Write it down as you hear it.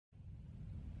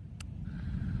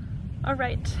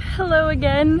Alright, hello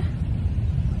again.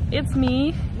 It's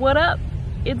me. What up?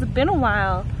 It's been a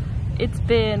while. It's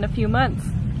been a few months,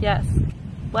 yes.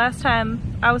 Last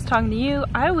time I was talking to you,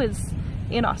 I was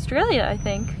in Australia, I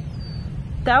think.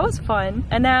 That was fun.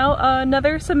 And now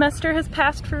another semester has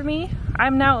passed for me.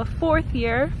 I'm now a fourth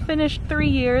year, finished 3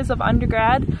 years of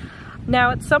undergrad. Now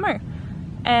it's summer.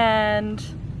 And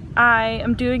I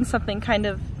am doing something kind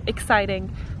of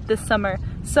exciting this summer.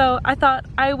 So I thought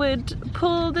I would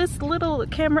pull this little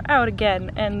camera out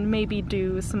again and maybe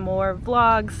do some more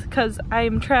vlogs because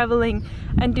I'm traveling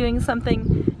and doing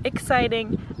something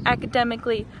exciting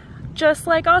academically just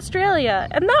like Australia,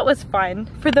 and that was fun.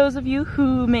 For those of you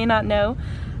who may not know,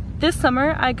 this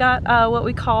summer I got what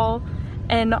we call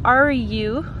an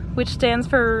REU, which stands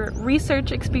for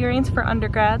Research Experience for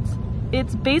Undergrads.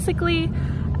 It's basically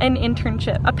an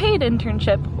internship, a paid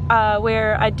internship,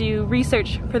 where I do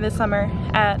research for the summer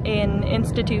at an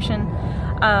institution,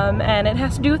 and it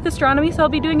has to do with astronomy, so I'll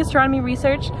be doing astronomy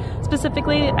research.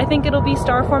 Specifically, I think it'll be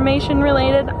star formation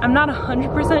related. I'm not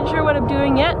 100% sure what I'm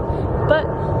doing yet, but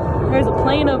there's a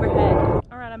plane overhead.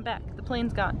 Alright, I'm back. The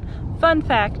plane's gone. Fun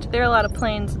fact, there are a lot of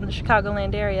planes in the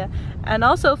Chicagoland area, and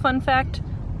also fun fact,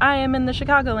 I am in the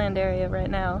Chicagoland area right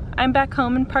now. I'm back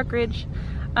home in Park Ridge.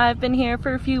 I've been here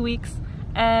for a few weeks,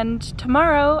 and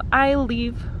tomorrow I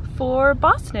leave for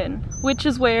Boston, which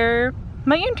is where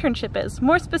my internship is.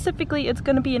 More specifically, it's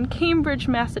going to be in Cambridge,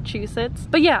 Massachusetts.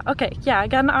 But yeah, okay, yeah, I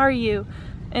got an REU,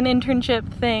 an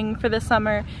internship thing for this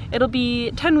summer. It'll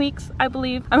be 10 weeks, I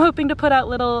believe. I'm hoping to put out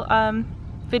little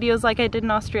videos like I did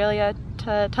in Australia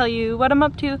to tell you what I'm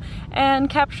up to and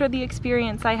capture the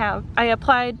experience I have. I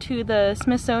applied to the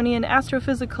Smithsonian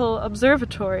Astrophysical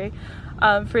Observatory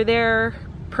for their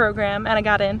program, and I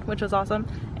got in, which was awesome.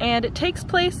 And it takes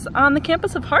place on the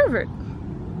campus of Harvard.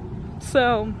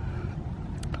 So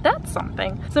that's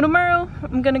something. So tomorrow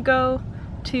I'm gonna go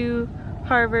to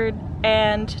Harvard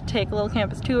and take a little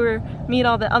campus tour, meet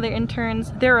all the other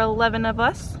interns. There are 11 of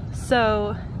us,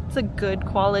 so it's a good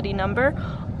quality number.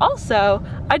 Also,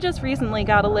 I just recently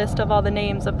got a list of all the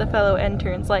names of the fellow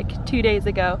interns like 2 days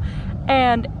ago,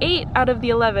 and 8 out of the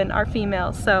 11 are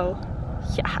female, so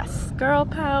yes, girl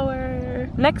power.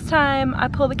 Next time I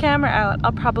pull the camera out,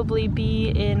 I'll probably be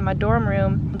in my dorm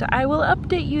room. I will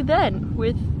update you then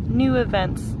with new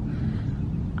events.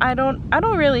 I don't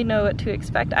really know what to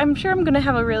expect. I'm sure I'm gonna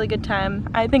have a really good time.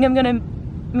 I think I'm gonna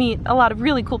meet a lot of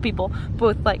really cool people,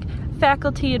 both like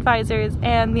faculty advisors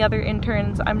and the other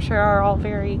interns. I'm sure are all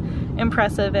very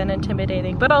impressive and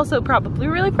intimidating, but also probably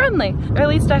really friendly. Or at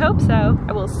least I hope so.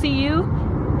 I will see you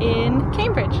in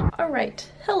Cambridge.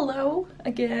 Alright, hello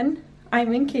again.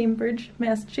 I'm in Cambridge,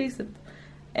 Massachusetts,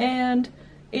 and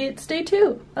it's day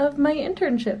 2 of my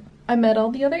internship. I met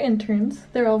all the other interns.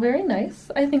 They're all very nice.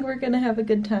 I think we're gonna have a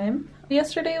good time.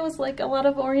 Yesterday was like a lot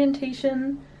of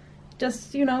orientation,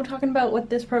 just, you know, talking about what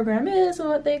this program is and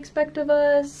what they expect of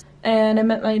us. And I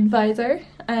met my advisor,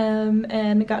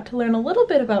 and got to learn a little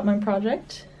bit about my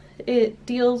project. It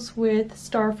deals with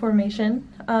star formation,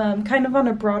 kind of on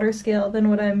a broader scale than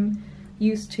what I'm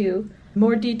used to.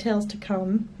 More details to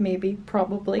come, maybe,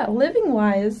 probably.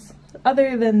 Living-wise,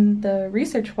 other than the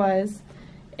research-wise,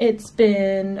 it's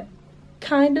been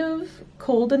kind of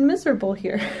cold and miserable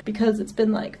here because it's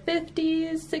been like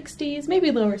 50s, 60s,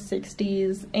 maybe lower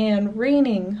 60s, and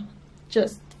raining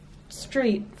just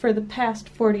straight for the past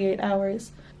 48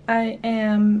 hours. I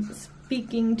am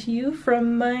speaking to you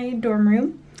from my dorm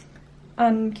room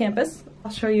on campus.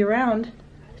 I'll show you around.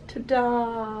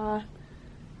 Ta-da!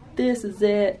 This is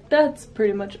it. That's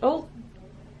pretty much, oh,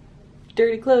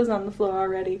 dirty clothes on the floor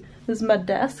already. This is my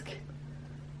desk.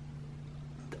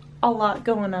 A lot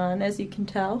going on, as you can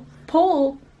tell.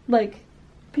 Pole, like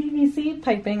PVC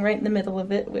piping right in the middle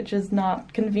of it, which is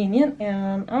not convenient.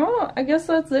 And oh, I guess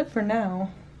that's it for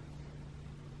now.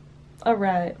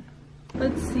 Alright,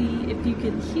 let's see if you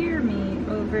can hear me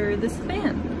over this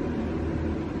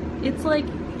fan. It's like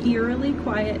eerily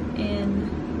quiet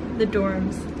in the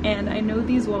dorms, and I know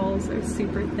these walls are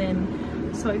super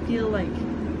thin, so I feel like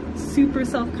super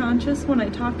self-conscious when I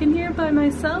talk in here by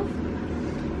myself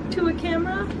to a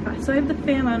camera. So I have the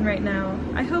fan on right now.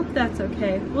 I hope that's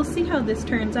okay. We'll see how this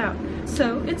turns out.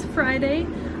 So it's Friday.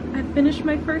 I've finished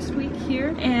my first week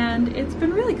here, and it's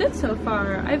been really good so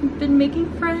far. I've been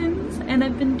making friends, and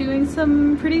I've been doing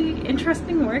some pretty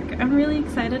interesting work. I'm really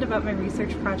excited about my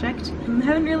research project. I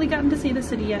haven't really gotten to see the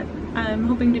city yet. I'm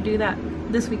hoping to do that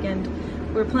this weekend.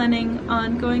 We're planning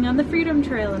on going on the Freedom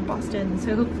Trail in Boston,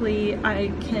 so hopefully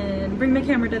I can bring my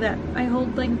camera to that. I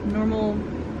hold like normal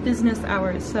business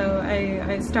hours, so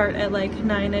I start at like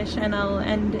 9-ish and I'll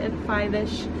end at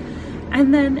 5-ish.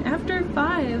 And then after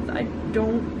 5, I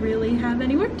don't really have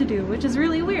any work to do, which is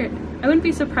really weird. I wouldn't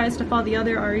be surprised if all the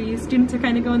other REU students are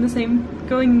kind of going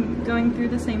through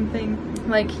the same thing.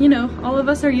 Like, you know, all of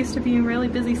us are used to being really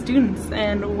busy students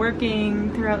and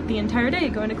working throughout the entire day,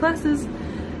 going to classes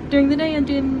during the day and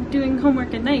doing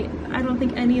homework at night. I don't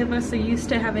think any of us are used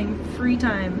to having free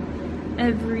time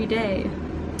every day.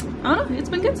 I don't know, it's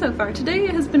been good so far. Today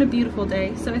has been a beautiful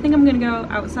day, so I think I'm gonna go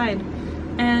outside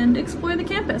and explore the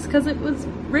campus because it was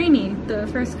rainy the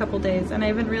first couple days and I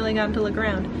haven't really gotten to look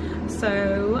around.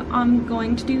 So I'm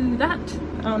going to do that.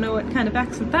 I don't know what kind of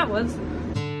accent that was,